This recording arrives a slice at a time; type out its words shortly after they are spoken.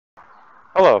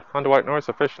Hello, I'm Dwight Norris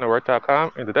of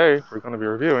FishingAtWork.com, and today we're going to be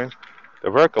reviewing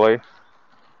the Berkley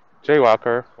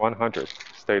Jaywalker 100.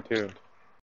 Stay tuned.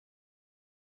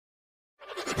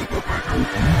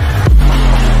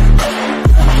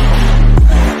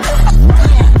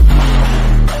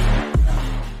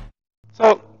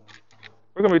 So,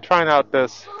 we're going to be trying out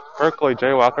this Berkley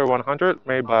Jaywalker 100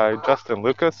 made by Justin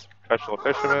Lucas, professional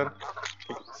fisherman.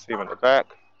 You can see him in the back,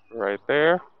 right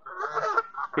there.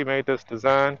 He made this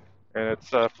design, and it's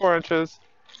 4 inches,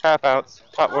 half ounce,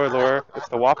 potwater lure. It's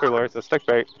the Walker lure, it's a stick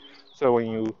bait. So when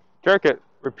you jerk it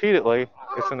repeatedly,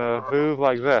 it's going to move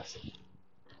like this,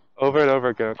 over and over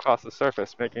again across the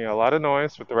surface, making a lot of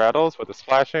noise with the rattles, with the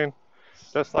splashing,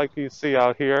 just like you see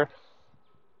out here.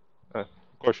 Of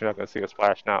course, you're not going to see a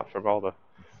splash now from all the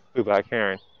blueback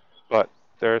herring, but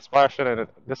they're splashing, and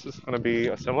this is going to be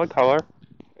a similar color.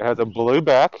 It has a blue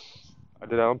back. I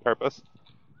did that on purpose.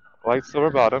 Light silver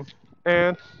bottom,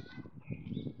 and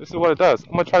this is what it does.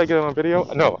 I'm going to try to get it on video.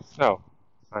 No,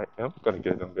 I am going to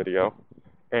get it on video,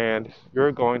 and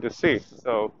you're going to see.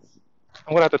 So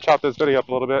I'm going to have to chop this video up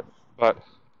a little bit, but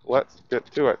let's get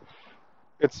to it.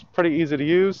 It's pretty easy to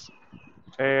use,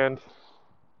 and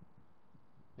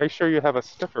make sure you have a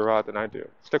stiffer rod than I do.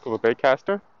 Stick with a bait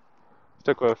caster,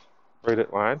 stick with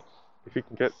braided line. If you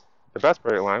can get the best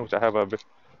braided line, which I have a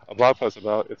blog post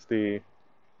about, it's the,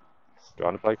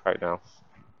 drawing a blank right now.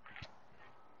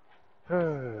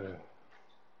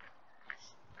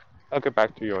 I'll get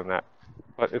back to you on that.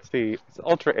 But it's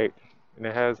Ultra 8, and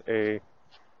it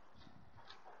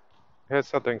has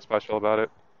something special about it,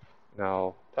 and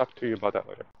I'll talk to you about that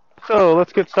later. So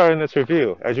let's get started in this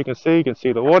review. As you can see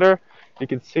the water. You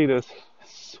can see this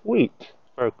sweet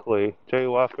Berkley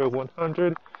Jaywalker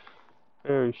 100.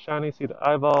 Very shiny. See the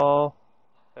eyeball.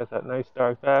 Has that nice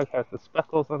dark back. Has the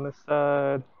speckles on this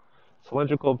side.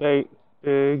 Cylindrical bait.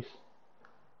 Big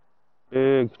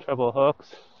treble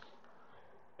hooks.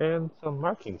 And some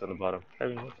markings on the bottom.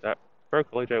 Having looked at that.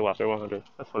 Berkley Jaywalker 100.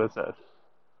 That's what it says.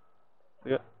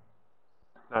 Yeah.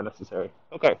 Not necessary.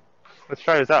 Okay. Let's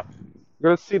try this out. You're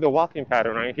going to see the walking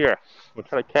pattern right here. We'll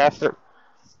try to cast it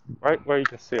right where you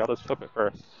can see. I'll just flip it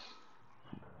first.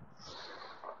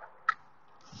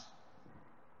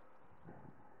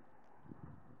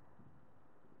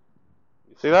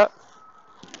 You see that?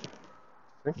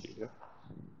 Thank you.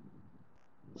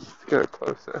 Let's get it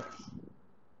closer.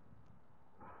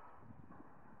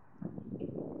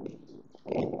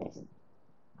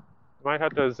 Might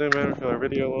have to zoom in for the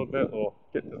video a little bit. We'll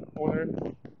get to the corner.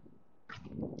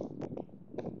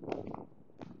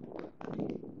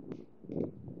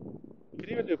 You can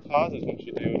even do pauses once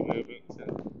you do movements.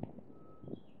 And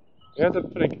it has a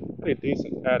pretty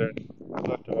decent pattern,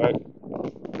 left to right.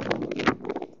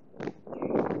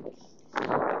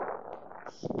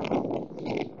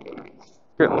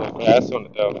 Getting a little grass on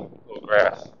it though, a little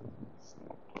grass.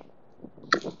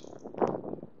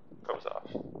 Comes off.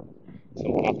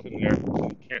 Some muck in there so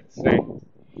you can't see.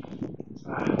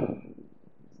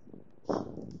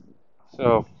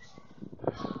 So,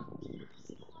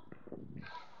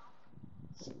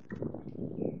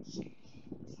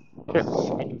 I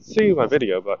can see my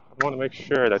video, but I want to make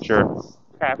sure that you're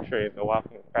capturing the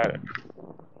walking pattern.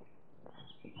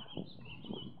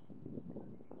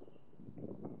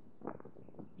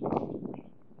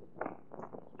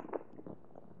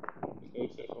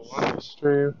 One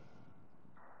stream.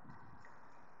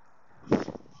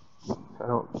 I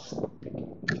don't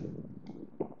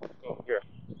go here.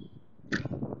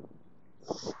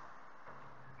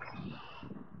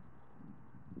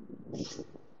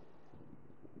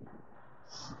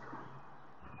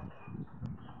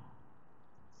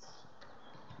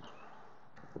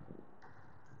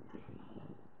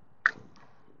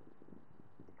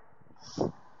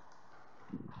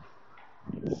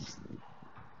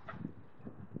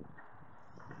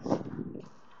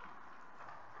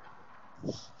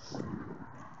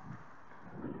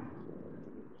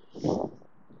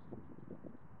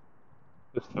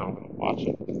 This time I'm going to watch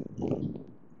it.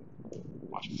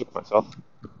 Watch it look myself.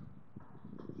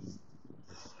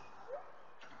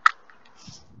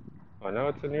 I know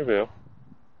it's in your view.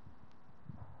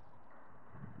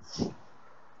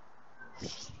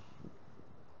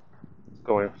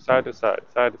 Going side to side,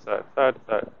 side to side, side to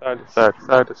side, side to side,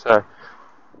 side to side.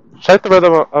 Check the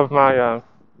rhythm of my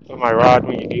rod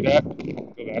when you do that. Go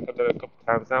back. I've done it a couple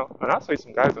times now. And I'll see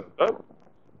some guys in the boat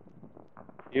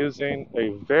using a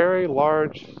very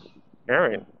large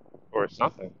herring or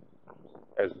something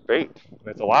as bait, and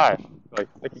it's alive. Like,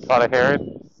 I think he caught a herring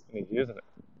and he's using it.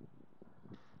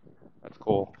 That's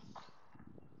cool.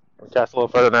 I'll cast a little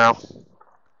further now. See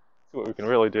what we can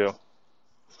really do.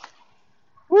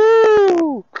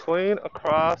 Woo! Clean. clean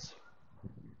across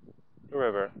the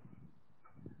river.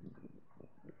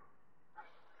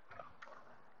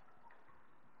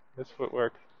 This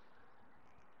footwork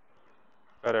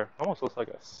better. Almost looks like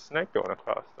a snake going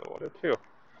across the water too.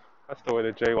 That's the way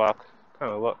the jaywalk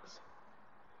kind of looks.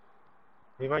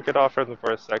 He might get off rhythm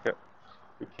for a second.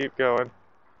 If we keep going,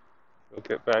 we'll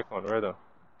get back on rhythm.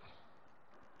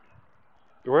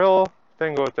 The real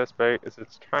thing with this bait is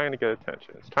it's trying to get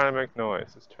attention. It's trying to make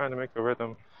noise. It's trying to make a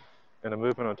rhythm and a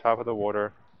movement on top of the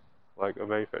water like a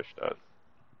baitfish does.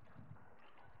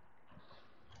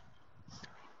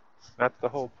 That's the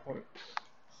whole point.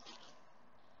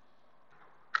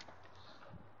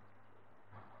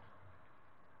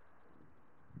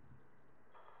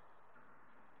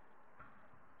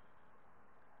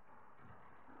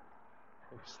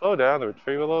 If you slow down the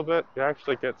retrieve a little bit, it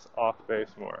actually gets off base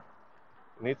more.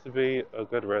 It needs to be a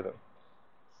good rhythm.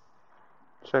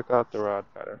 Check out the rod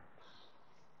pattern.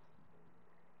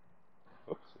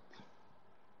 Oops.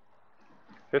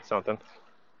 Hit something.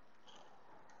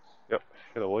 Yep,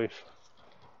 hit a leaf.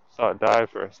 Saw it dive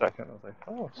for a second. I was like,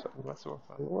 oh, something messing with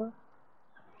my lure.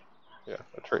 Yeah,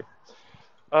 a tree.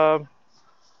 I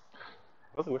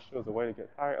really wish there was a way to get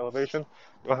higher elevation.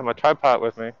 I don't have my tripod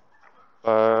with me,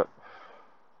 but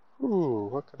ooh,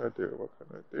 what can I do? What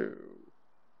can I do?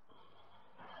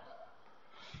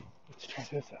 Let's try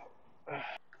this out.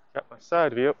 Got my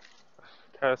side view.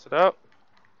 Cast it out.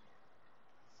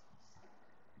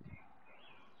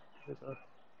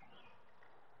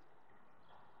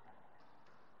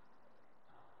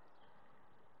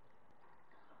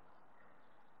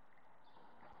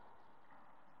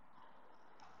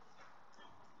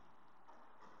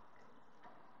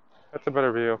 That's a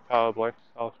better view, probably.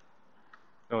 I'll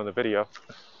know in the video.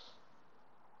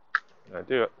 And I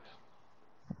do it.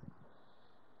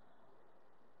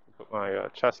 Put my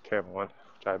chest cam on,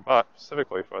 which I bought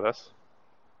specifically for this.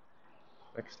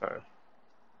 Next time.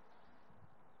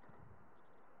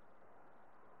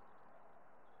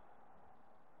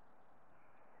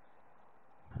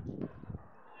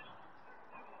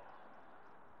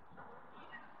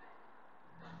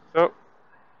 So,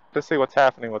 to see what's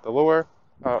happening with the lure,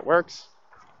 how it works.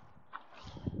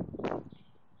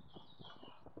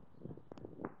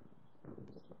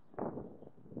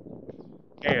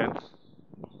 And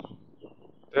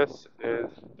this is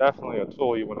definitely a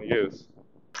tool you want to use.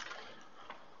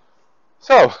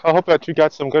 So, I hope that you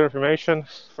got some good information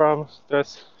from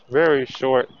this very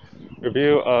short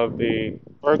review of the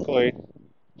Berkley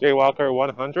Jaywalker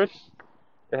 100.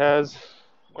 It has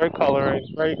great coloring,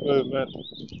 great movement.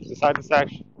 The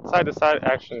side-to-side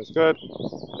action is good.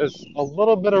 There's a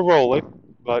little bit of rolling,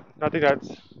 but nothing that's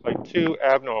like too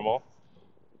abnormal.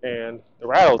 And the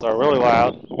rattles are really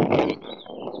loud.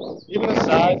 Even the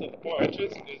size of the 4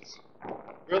 inches is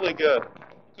really good.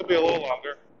 Could be a little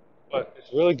longer, but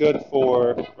it's really good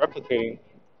for replicating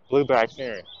blueback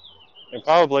herring. And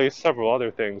probably several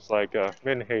other things like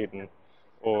menhaden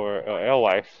or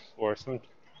alewife or some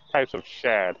types of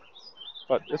shad.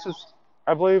 But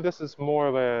I believe this is more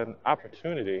of an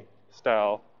opportunity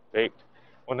style bait.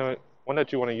 One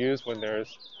that you want to use when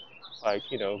there's like,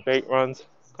 bait runs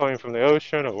coming from the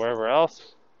ocean or wherever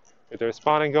else. If there's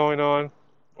spawning going on,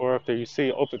 or if you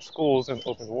see open schools in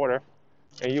open water,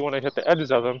 and you want to hit the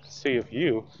edges of them to see if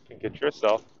you can get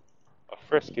yourself a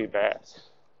frisky bass.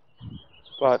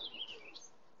 But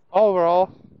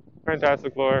overall,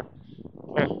 fantastic lure.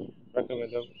 Can't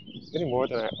recommend them any more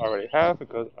than I already have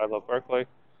because I love Berkley.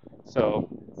 So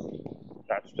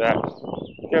that's that.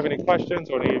 If you have any questions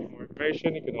or need more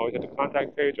information, you can always hit the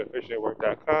contact page at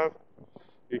fishingatwork.com.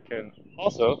 You can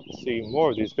also see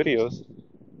more of these videos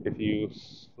if you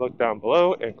look down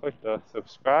below and click the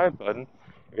subscribe button.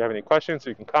 If you have any questions,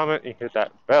 you can comment and hit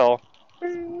that bell.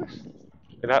 And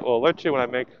that will alert you when I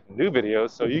make new videos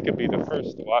so you can be the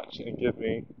first to watch and give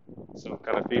me some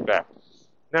kind of feedback.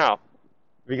 Now,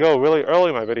 if you go really early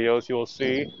in my videos, you will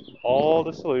see all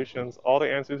the solutions, all the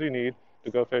answers you need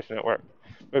to go fishing at work.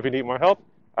 But if you need more help,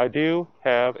 I do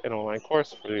have an online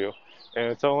course for you, and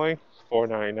it's only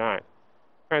 $4.99.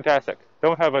 Fantastic.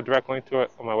 Don't have a direct link to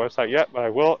it on my website yet, but I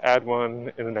will add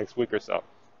one in the next week or so.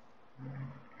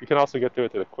 You can also get through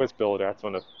it to the quiz builder that's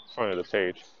on the front of the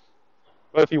page.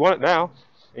 But if you want it now,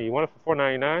 and you want it for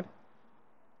 $4.99,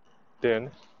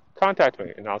 then contact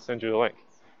me and I'll send you the link.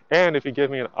 And if you give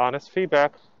me an honest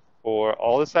feedback for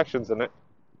all the sections in it,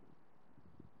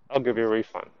 I'll give you a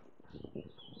refund.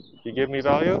 If you give me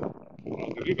value,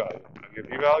 I'll give you value. I'll give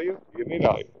you value, you give me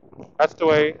value. That's the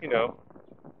way,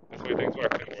 that's the way things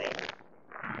work in the world.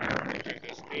 You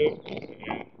just give,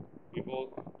 and people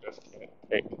just can't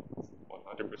take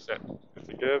 100%. It's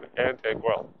a give and take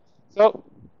world. So,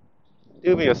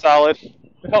 do me a solid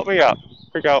and help me out.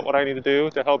 Figure out what I need to do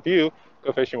to help you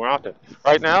go fishing more often.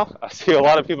 Right now, I see a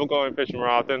lot of people going fishing more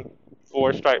often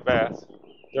for striped bass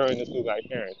during this blueback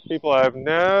herring. People I've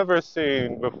never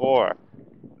seen before.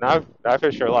 And I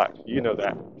fish here a lot. You know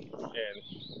that.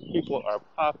 And people are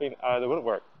popping out of the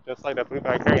woodwork, just like that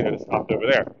blueback herring that just popped over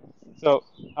there. So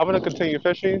I'm going to continue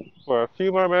fishing for a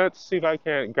few more minutes, see if I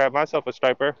can grab myself a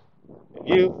striper. And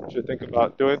you should think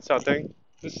about doing something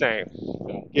the same.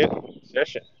 So get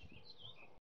fishing.